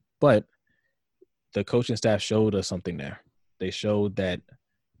story. But the coaching staff showed us something there. They showed that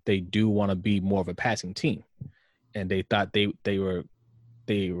they do want to be more of a passing team, and they thought they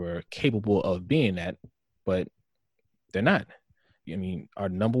were capable of being that, but they're not. I mean, our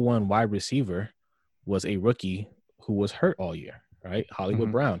number one wide receiver was a rookie who was hurt all year, right?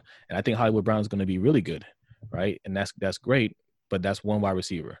 Hollywood Brown. And I think Hollywood Brown is going to be really good, right? And that's great, but that's one wide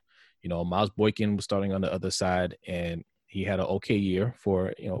receiver. Miles Boykin was starting on the other side, and he had an okay year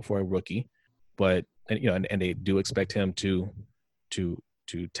for a rookie, but and they do expect him to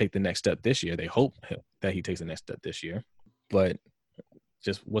take the next step this year. They hope that he takes the next step this year, but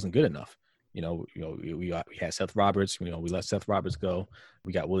just wasn't good enough. We had Seth Roberts. We let Seth Roberts go.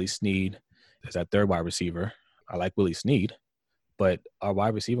 We got Willie Snead as that third wide receiver. I like Willie Snead, but our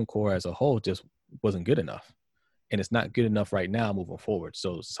wide receiving core as a whole just wasn't good enough. And it's not good enough right now moving forward.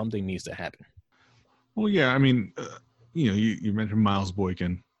 So something needs to happen. Well, yeah, I mean, you mentioned Miles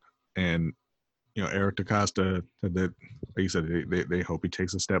Boykin, and, Eric DaCosta said that, like you said, they hope he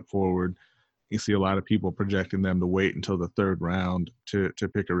takes a step forward. You see a lot of people projecting them to wait until the third round to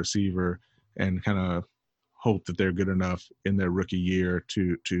pick a receiver and kind of hope that they're good enough in their rookie year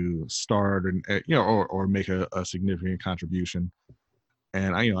to start and or make a significant contribution.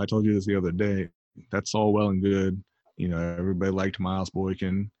 And I told you this the other day. That's all well and good. Everybody liked Miles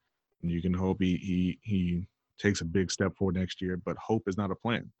Boykin, and you can hope he takes a big step forward next year. But hope is not a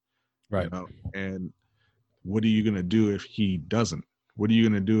plan, right? And what are you going to do if he doesn't? What are you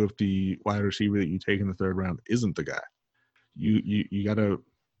going to do if the wide receiver that you take in the third round isn't the guy? You got to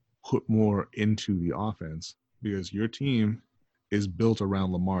put more into the offense because your team is built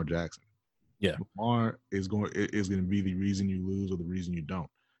around Lamar Jackson. Yeah, Lamar is going to be the reason you lose or the reason you don't,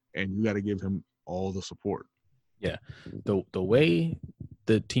 and you got to give him all the support. Yeah, the way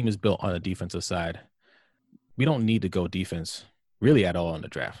the team is built on the defensive side, we don't need to go defense really at all in the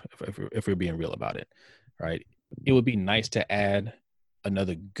draft if we're being real about it, right? It would be nice to add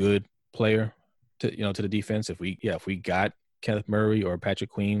another good player to the defense if we got Kenneth Murray or Patrick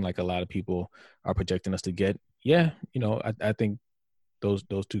Queen, like a lot of people are projecting us to get. Yeah, I think those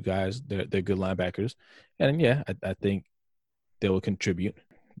two guys, they're good linebackers, and I think they will contribute.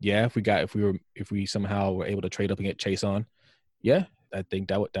 Yeah, if we somehow were able to trade up and get Chase on, yeah, I think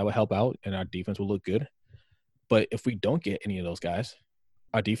that would help out, and our defense will look good. But if we don't get any of those guys,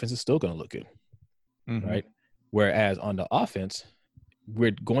 our defense is still going to look good, right? Whereas on the offense,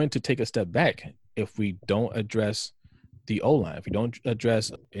 we're going to take a step back if we don't address the O line. If we don't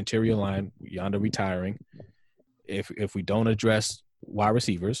address interior line, Yonder retiring. If we don't address wide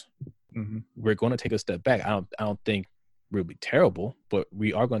receivers, we're going to take a step back. I don't think we'll be terrible, but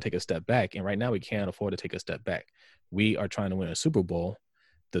we are going to take a step back. And right now, we can't afford to take a step back. We are trying to win a Super Bowl.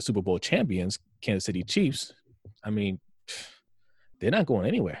 The Super Bowl champions, Kansas City Chiefs, I mean, they're not going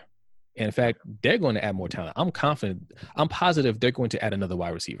anywhere. And in fact, they're going to add more talent. I'm confident. I'm positive they're going to add another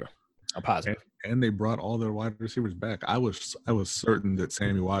wide receiver. I'm positive. And they brought all their wide receivers back. I was certain that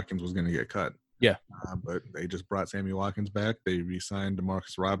Sammy Watkins was going to get cut. Yeah. But they just brought Sammy Watkins back. They re-signed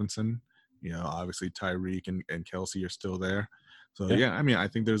DeMarcus Robinson. You know, obviously Tyreek and Kelsey are still there. So, yeah, I mean, I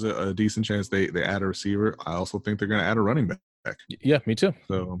think there's a decent chance they add a receiver. I also think they're going to add a running back. Yeah, me too.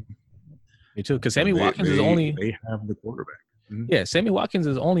 So, me too. Because Sammy Watkins is only – they have the quarterback. Mm-hmm. Yeah, Sammy Watkins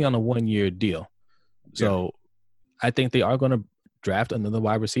is only on a 1-year deal. So, I think they are going to draft another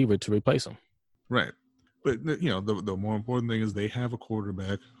wide receiver to replace him. Right. But, you know, the more important thing is they have a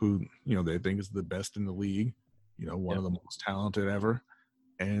quarterback who, you know, they think is the best in the league, you know, one of the most talented ever.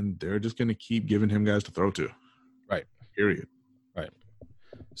 And they're just going to keep giving him guys to throw to. Right. Period. Right.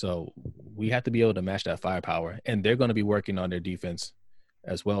 So we have to be able to match that firepower. And they're going to be working on their defense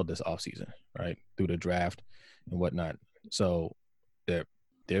as well this offseason, right, through the draft and whatnot. So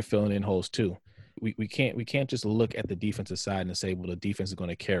they're filling in holes too. We can't just look at the defensive side and say, well, the defense is going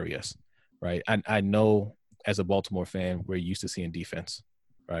to carry us, right? I know as a Baltimore fan, we're used to seeing defense,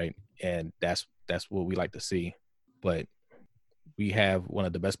 right? And that's what we like to see. But we have one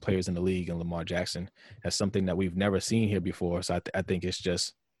of the best players in the league in Lamar Jackson. That's something that we've never seen here before. So I think it's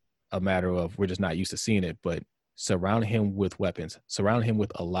just a matter of we're just not used to seeing it. But surround him with weapons, surround him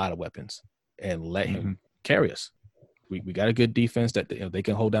with a lot of weapons, and let him carry us. We got a good defense that they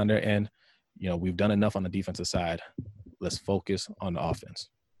can hold down their end. You know, we've done enough on the defensive side. Let's focus on the offense.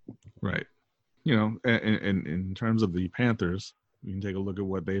 Right. You know, and in terms of the Panthers, we can take a look at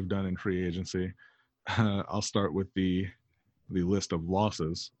what they've done in free agency. I'll start with the list of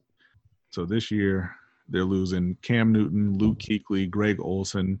losses. So this year, they're losing Cam Newton, Luke Kuechly, Greg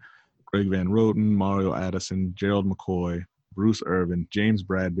Olsen, Greg Van Roten, Mario Addison, Gerald McCoy, Bruce Irvin, James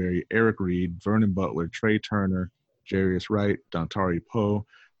Bradbury, Eric Reed, Vernon Butler, Trey Turner, Jarius Wright, Dontari Poe.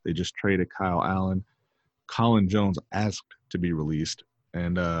 They just traded Kyle Allen. Colin Jones asked to be released.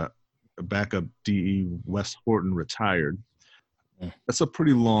 And backup DE Wes Horton retired. That's a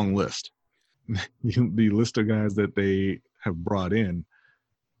pretty long list. The list of guys that they have brought in,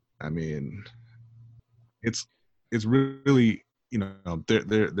 I mean, it's really, you know, there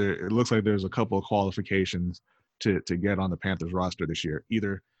it looks like there's a couple of qualifications to get on the Panthers roster this year.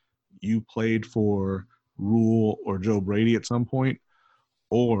 Either you played for Rule or Joe Brady at some point,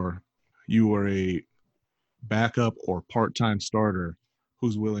 or you were a backup or part-time starter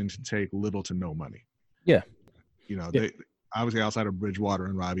who's willing to take little to no money. Yeah. You know, they obviously outside of Bridgewater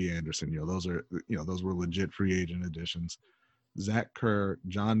and Robbie Anderson, those were legit free agent additions. Zach Kerr,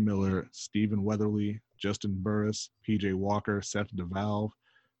 John Miller, Stephen Weatherly, Justin Burris, PJ Walker, Seth DeValve,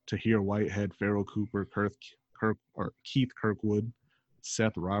 Tahir Whitehead, Farrell Cooper, Keith Kirkwood,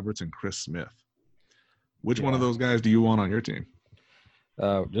 Seth Roberts, and Chris Smith. Which one of those guys do you want on your team?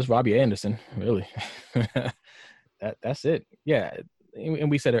 Just Robbie Anderson, really. That's it. Yeah.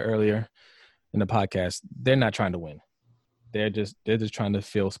 And we said it earlier in the podcast, they're not trying to win. They're just trying to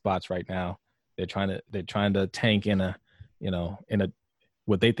fill spots right now. They're trying to tank in a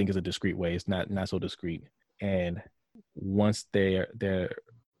what they think is a discreet way. It's not so discreet. And once they're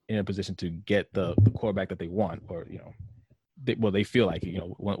in a position to get the quarterback that they want, or they feel like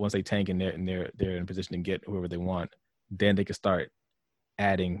once they tank and they're in a position to get whoever they want, then they can start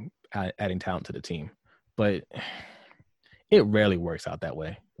adding talent to the team. But it rarely works out that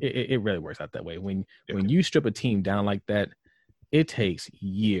way. It rarely works out that way. When you strip a team down like that, it takes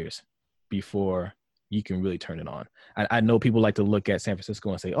years before you can really turn it on. I know people like to look at San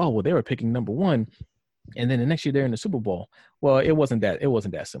Francisco and say, "Oh, well, they were picking number one, and then the next year they're in the Super Bowl." Well, it wasn't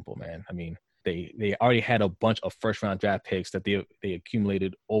that simple, man. I mean, they already had a bunch of first-round draft picks that they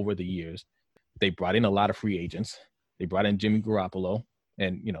accumulated over the years. They brought in a lot of free agents. They brought in Jimmy Garoppolo,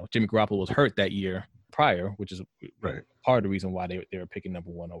 and Jimmy Garoppolo was hurt that year prior, which is part of the reason why they were picking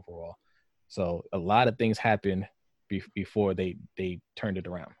number one overall. So a lot of things happened before they turned it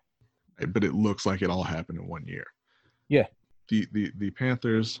around. But it looks like it all happened in 1 year. Yeah. The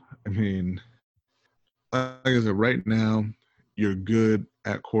Panthers, I mean, like I said, right now, you're good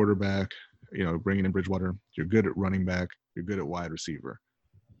at quarterback, bringing in Bridgewater. You're good at running back. You're good at wide receiver.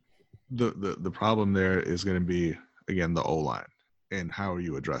 The problem there is going to be, again, the O-line. And how are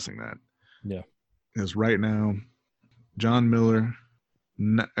you addressing that? Yeah. Because right now, John Miller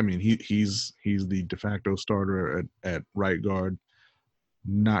I mean, he's the de facto starter at right guard.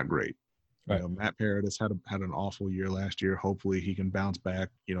 Not great. You Right. know, Matt Paradis had an awful year last year. Hopefully, he can bounce back.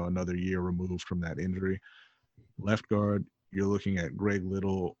 You know, another year removed from that injury. Left guard, you're looking at Greg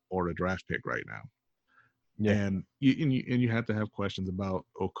Little or a draft pick right now. Yeah. And you have to have questions about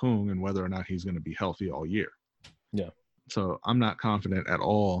Okung and whether or not he's going to be healthy all year. Yeah. So I'm not confident at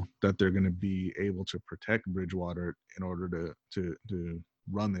all that they're going to be able to protect Bridgewater in order to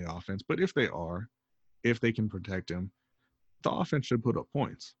run the offense. But if they can protect him, the offense should put up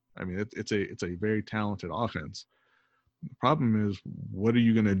points. I mean, it's a very talented offense. The problem is, what are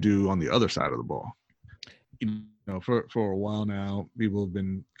you going to do on the other side of the ball? You know, for a while now, people have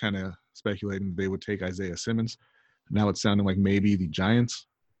been kind of speculating they would take Isaiah Simmons. Now it's sounding like maybe the Giants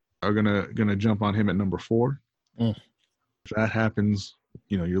are gonna jump on him at number 4. Mm. If that happens,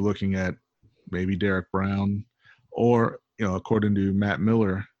 you know, you're looking at maybe Derek Brown, or, you know, according to Matt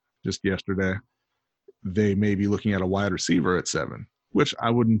Miller just yesterday, they may be looking at a wide receiver at 7, which I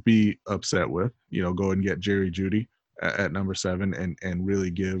wouldn't be upset with. You know, go and get Jerry Jeudy at number 7 and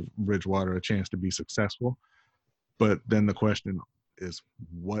really give Bridgewater a chance to be successful. But then the question is,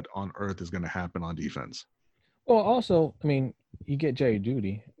 what on earth is going to happen on defense? Well, also, I mean, you get Jerry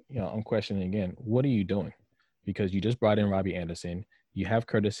Jeudy. You know, I'm questioning again, what are you doing? Because you just brought in Robbie Anderson. You have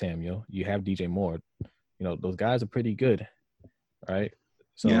Curtis Samuel. You have DJ Moore. You know, those guys are pretty good, right?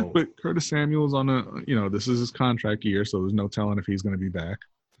 So, yeah, but Curtis Samuel's on this is his contract year, so there's no telling if he's going to be back.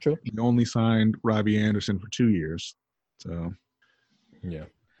 True. He only signed Robbie Anderson for 2 years. So, yeah.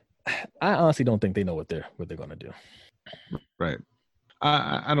 I honestly don't think they know what they're going to do. Right.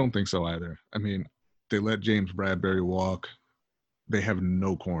 I don't think so either. I mean, they let James Bradbury walk. They have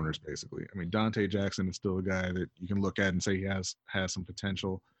no corners, basically. I mean, Dante Jackson is still a guy that you can look at and say he has some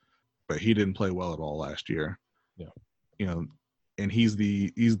potential, but he didn't play well at all last year. Yeah. You know, and he's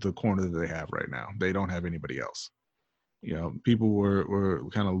the corner that they have right now. They don't have anybody else. You know, people were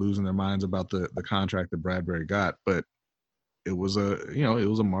kind of losing their minds about the contract that Bradbury got, but it was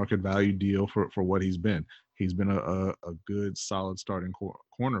a market value deal for what he's been. He's been a good, solid starting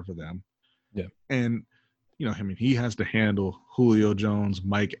corner for them. Yeah. And, you know, I mean, he has to handle Julio Jones,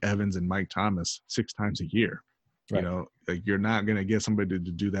 Mike Evans, and Mike Thomas 6 times a year. Right. You know, like, you're not going to get somebody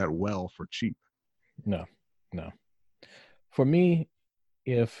to do that well for cheap. No. For me,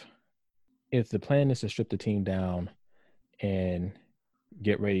 if the plan is to strip the team down and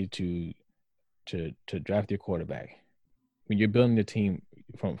get ready to draft your quarterback, when you're building the team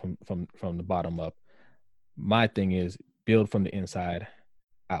from the bottom up, my thing is build from the inside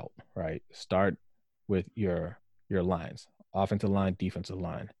out, right? Start with your lines, offensive line, defensive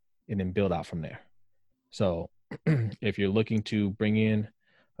line, and then build out from there. So if you're looking to bring in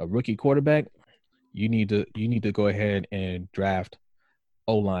a rookie quarterback, you need to go ahead and draft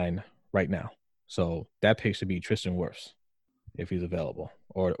O-line right now. So that pick should be Tristan Wirfs if he's available,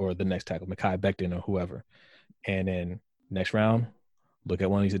 or the next tackle, Mekhi Becton or whoever. And then next round, look at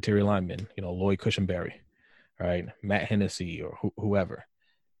one of these interior linemen, you know, Lloyd Cushenberry, right? Matt Hennessy or whoever.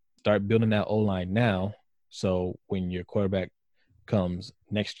 Start building that O-line now, so when your quarterback comes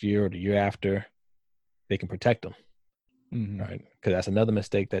next year or the year after, they can protect them. Mm-hmm. Right? Because that's another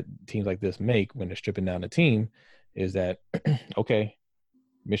mistake that teams like this make when they're stripping down the team, is that, okay,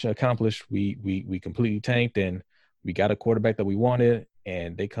 mission accomplished. We completely tanked and we got a quarterback that we wanted,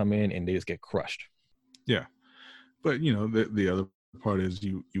 and they come in and they just get crushed. Yeah. But, you know, the other part is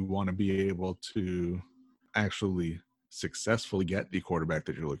you want to be able to actually successfully get the quarterback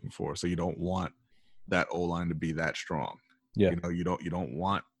that you're looking for. So you don't want that O-line to be that strong. Yeah. You know, you don't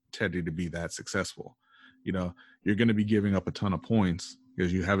want Teddy to be that successful. You know, you're going to be giving up a ton of points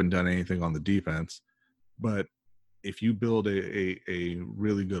because you haven't done anything on the defense. But if you build a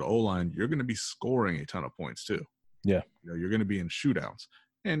really good O-line, you're going to be scoring a ton of points too. Yeah. You know, you're going to be in shootouts,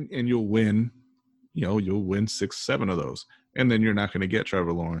 and you'll win. You know, you'll win 6-7 of those, and then you're not going to get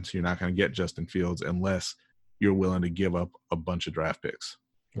Trevor Lawrence. You're not going to get Justin Fields unless you're willing to give up a bunch of draft picks.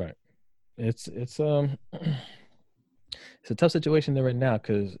 Right. It's a tough situation there right now,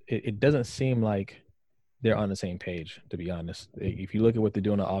 because it doesn't seem like they're on the same page, to be honest. If you look at what they're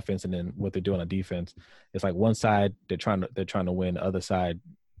doing on offense and then what they're doing on defense, it's like one side they're trying to win, the other side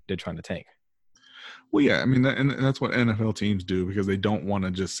they're trying to tank. Well, yeah, I mean, and that's what NFL teams do, because they don't want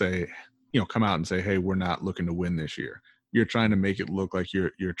to just say, you know, come out and say, hey, we're not looking to win this year. You're trying to make it look like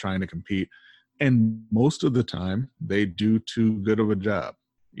you're trying to compete. And most of the time they do too good of a job,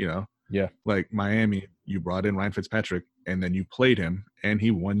 you know? Yeah. Like Miami, you brought in Ryan Fitzpatrick and then you played him and he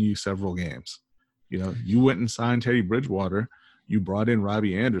won you several games. You know, you went and signed Teddy Bridgewater. You brought in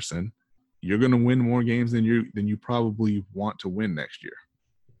Robbie Anderson. You're going to win more games than you probably want to win next year.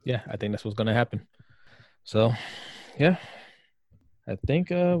 Yeah, I think that's what's going to happen. So, yeah, I think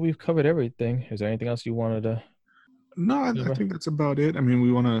we've covered everything. Is there anything else you wanted to No, I cover? think that's about it. I mean,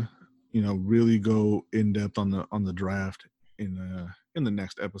 we want to, really go in depth on the draft in the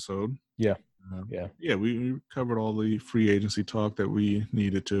next episode. Yeah, yeah. Yeah, we covered all the free agency talk that we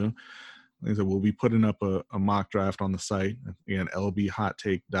needed to. Like I said, we'll be putting up a mock draft on the site again,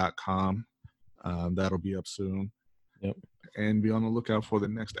 lbhottake.com. That'll be up soon. Yep. And be on the lookout for the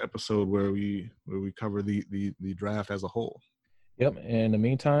next episode where we cover the draft as a whole. Yep. And in the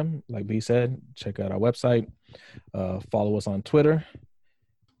meantime, like B said, check out our website. Follow us on Twitter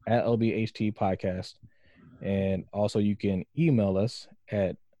at LBHT Podcast. And also you can email us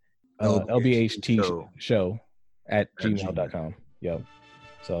at lbhtshow at gmail.com. Yep.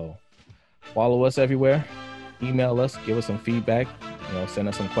 So follow us everywhere. Email us, give us some feedback, send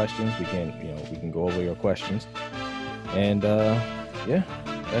us some questions. We can go over your questions. And yeah,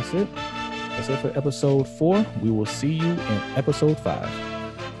 that's it. That's it for episode 4. We will see you in episode 5.